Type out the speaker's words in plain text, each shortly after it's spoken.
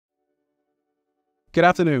Good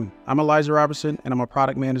afternoon. I'm Elijah Robertson, and I'm a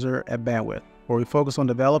product manager at Bandwidth, where we focus on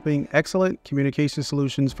developing excellent communication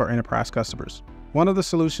solutions for enterprise customers. One of the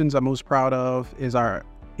solutions I'm most proud of is our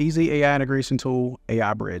easy AI integration tool,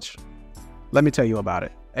 AIBridge. Let me tell you about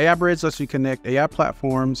it. AIBridge lets you connect AI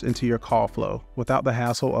platforms into your call flow without the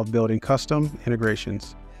hassle of building custom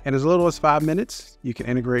integrations. In as little as 5 minutes, you can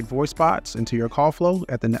integrate voice bots into your call flow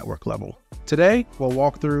at the network level. Today, we'll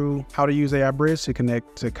walk through how to use AIBridge to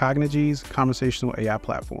connect to Cognigy's conversational AI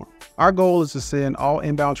platform. Our goal is to send all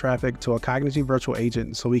inbound traffic to a Cognigy virtual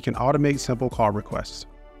agent so we can automate simple call requests.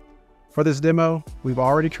 For this demo, we've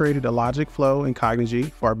already created a logic flow in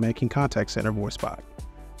Cognigy for our banking contact center voice bot.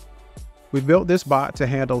 We've built this bot to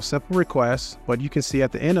handle simple requests, but you can see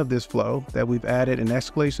at the end of this flow that we've added an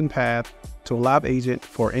escalation path to a live agent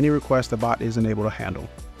for any request the bot isn't able to handle.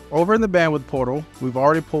 Over in the Bandwidth portal, we've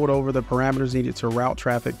already pulled over the parameters needed to route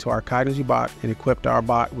traffic to our Cognigy bot and equipped our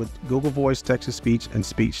bot with Google Voice text-to-speech and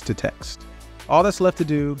speech-to-text. All that's left to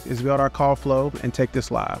do is build our call flow and take this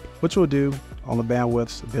live, which we'll do on the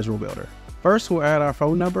Bandwidth's Visual Builder. First, we'll add our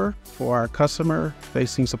phone number for our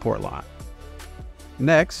customer-facing support line.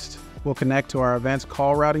 Next, we'll connect to our advanced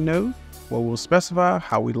call routing node, where we'll specify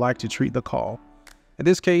how we'd like to treat the call. In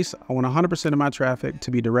this case, I want 100% of my traffic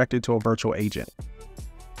to be directed to a virtual agent.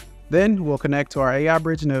 Then we'll connect to our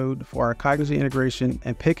AIBridge node for our Cognigy integration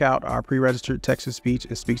and pick out our pre-registered text-to-speech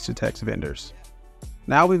and speech-to-text vendors.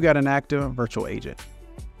 Now we've got an active virtual agent.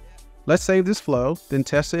 Let's save this flow, then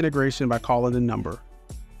test the integration by calling the number.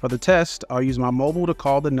 For the test, I'll use my mobile to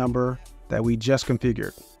call the number that we just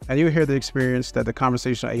configured, and you'll hear the experience that the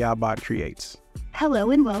conversational AI bot creates. Hello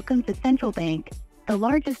and welcome to Central Bank, the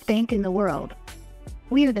largest bank in the world.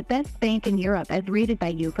 We are the best bank in Europe as rated by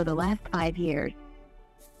you for the last 5 years.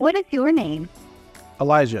 What is your name?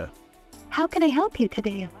 Elijah. How can I help you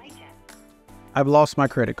today, Elijah? I've lost my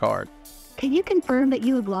credit card. Can you confirm that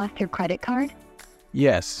you have lost your credit card?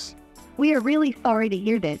 Yes. We are really sorry to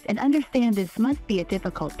hear this and understand this must be a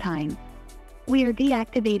difficult time. We are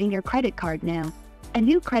deactivating your credit card now. A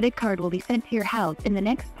new credit card will be sent to your house in the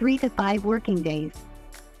next 3 to 5 working days.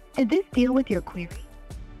 Did this deal with your query?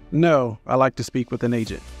 No, I like to speak with an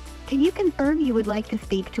agent. Can you confirm you would like to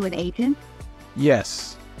speak to an agent?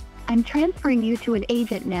 Yes. I'm transferring you to an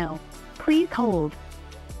agent now. Please hold.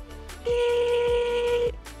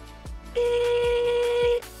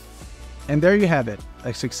 And there you have it,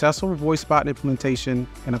 a successful voice bot implementation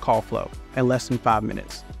in a call flow in less than 5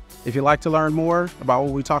 minutes. If you'd like to learn more about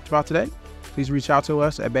what we talked about today, please reach out to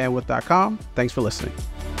us at bandwidth.com. Thanks for listening.